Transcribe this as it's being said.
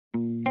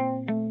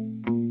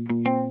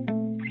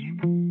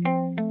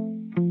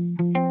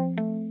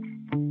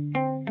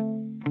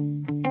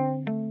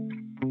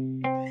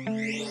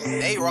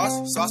Ross.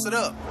 Sauce it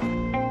up.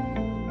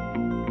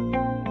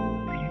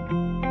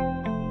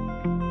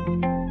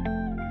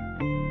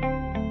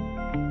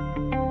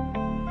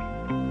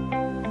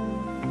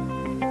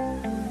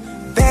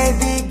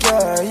 Baby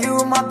girl,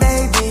 you my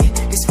baby.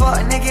 This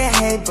fuck nigga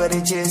hate, but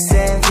it just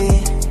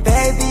envy.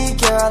 Baby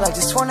girl, I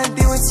just wanna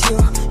be with you.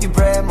 You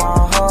break my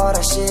heart,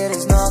 that shit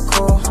is not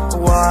cool.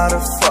 Why the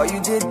fuck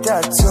you did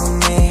that to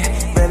me?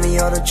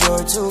 Romeo the joy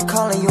too,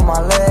 calling you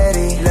my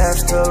lady.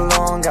 Left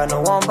alone, got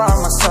no one by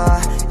my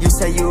side. You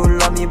say you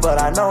love me, but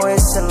I know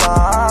it's a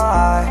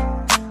lie.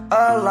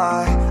 A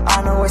lie,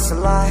 I know it's a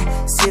lie.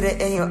 See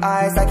it in your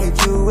eyes, I gave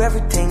you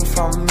everything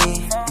from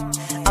me.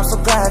 I'm so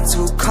glad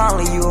to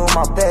call you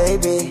my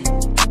baby.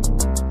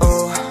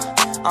 Oh,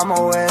 I'm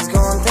always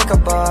gonna think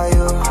about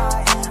you.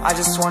 I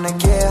just wanna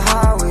get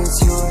high with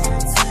you.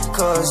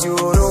 Cause you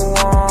the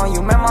one,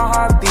 you make my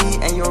heart beat.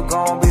 And you're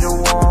gonna be the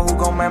one who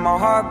gon' make my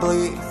heart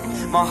bleed.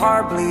 My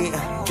heart bleed.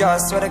 Girl, I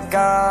swear to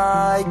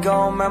God, you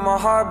gon' make my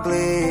heart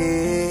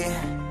bleed.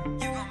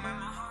 You gon' make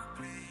my heart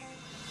bleed.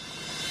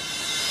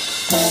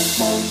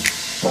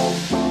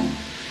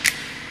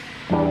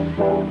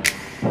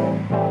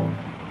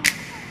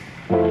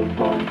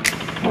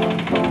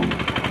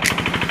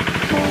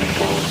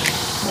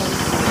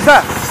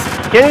 Sir,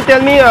 can you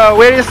tell me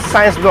where is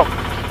science block?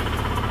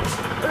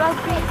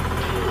 Rugby,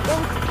 go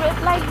straight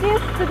like this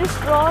to this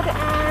road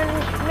and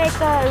make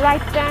a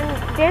right turn.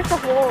 There's a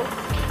hole.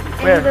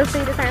 And Where? you will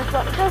see the science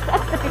block. Just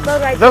up the people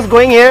right Just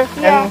going here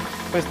Yeah. and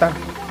where's that?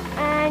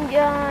 And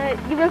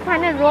you will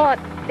find a road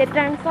that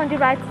turns on the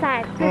right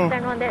side. Please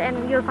turn on there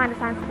and you'll find the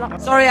science block.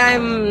 Sorry,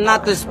 I'm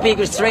not to speak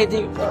straight,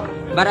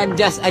 but I'm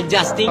just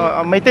adjusting.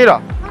 May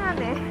tira.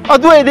 Ano?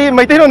 Ado di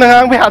may tira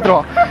nangang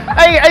behadro.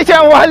 Ay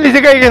siya ang wahal si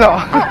kay gino.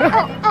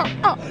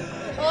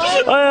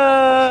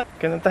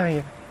 Kailan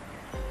tayo?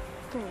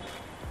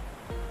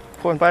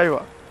 Phone pa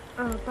ba?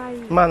 Pa.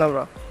 Mana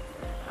bro?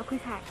 Ako'y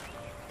hack.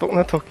 Tok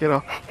na tok kiro.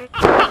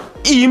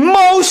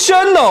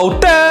 Emotional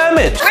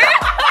damage.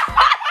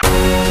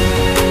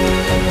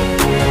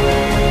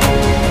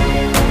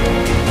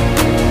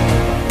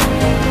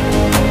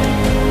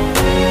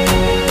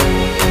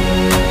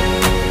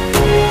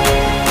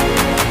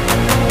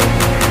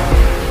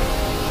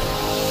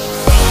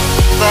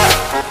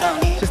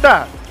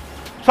 Sister,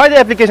 try the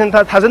application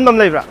다른 놈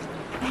레이브라.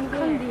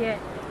 Hindi.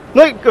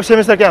 너희 그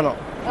세미스터 깨노?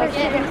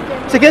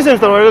 세컨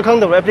세미스터 월급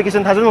강도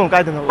애플리케이션 다른 놈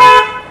가야 되나?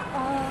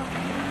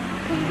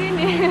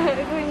 Hindi.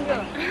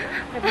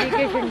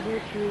 Application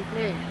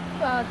duty.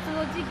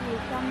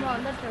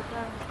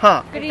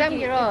 하.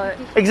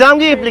 exam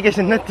की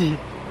application नती.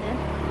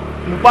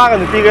 누빠가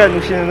누띠가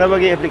누시는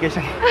나바기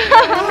application.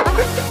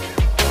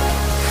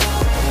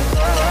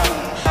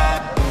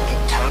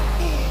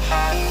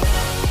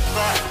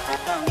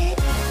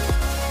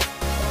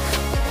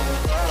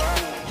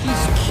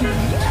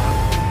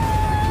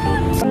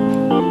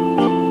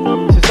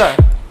 Sister,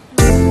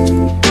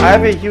 I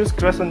have a huge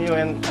crush on you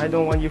and I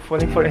don't want you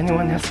falling for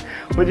anyone else.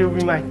 Would you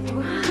be mine?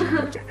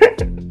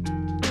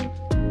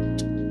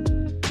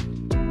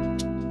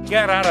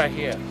 Get out of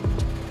here.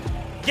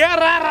 Get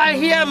out of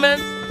here, man.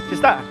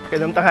 Sister,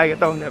 kailan tayo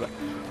ito, di ba?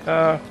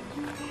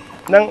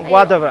 Nang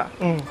water bra.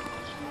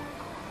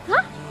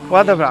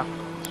 Water bra.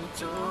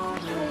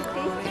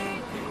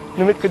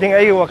 Numit ko ding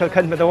ayo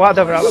wakalkan ba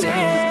water bra.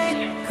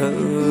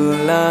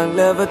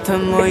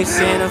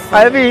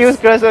 I have a huge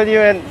crush on you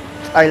and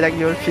I like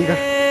your figure.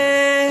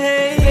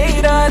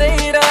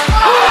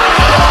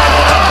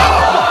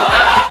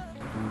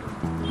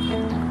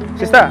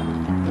 Sister,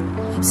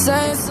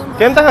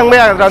 kailan tayo may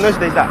agad no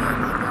siya?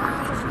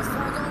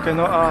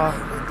 Kano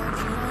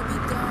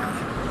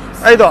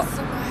ay do.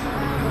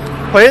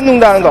 Hoy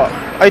nungdang do.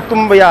 Ay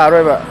tumba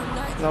yaroy ba?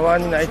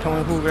 Nawani na ay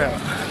thong hu ba.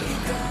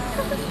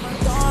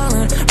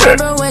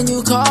 Remember when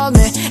you called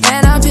me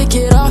and I pick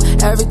it up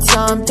every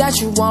time that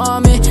you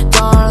want me,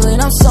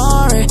 darling. I'm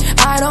sorry,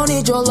 I don't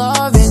need your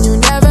love and you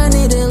never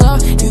needed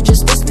love. You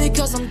just miss me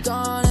 'cause I'm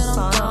gone and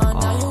I'm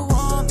gone. Now you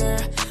want me.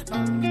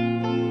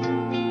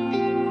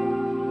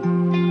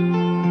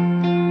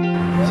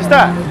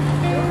 Sister,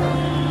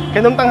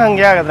 kainom tang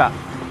hangya ka dra.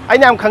 Ay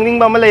nam khangning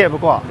ba malay ba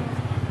ko?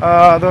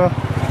 Do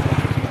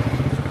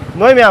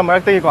noi me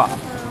amar tai ko.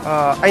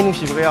 Ay nung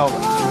si ba yaw.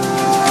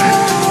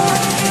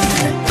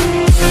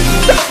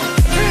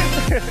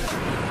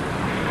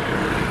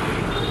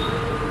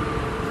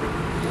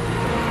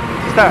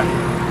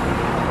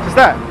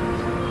 Sister,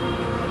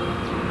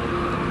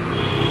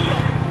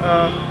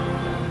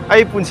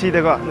 ay punsi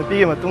de ko,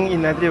 nupi ma tung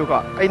ina de ko,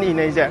 ay ni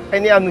ina je, ay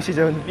ni anu si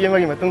je, nupi ma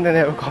gi ma tung de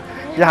ne ko,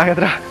 ya ga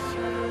dra.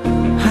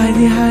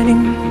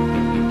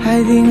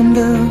 Hiding in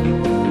the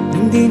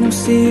hindi nung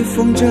si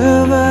phong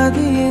trở và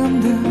đi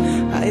in the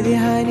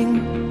hiding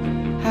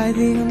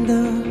in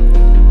the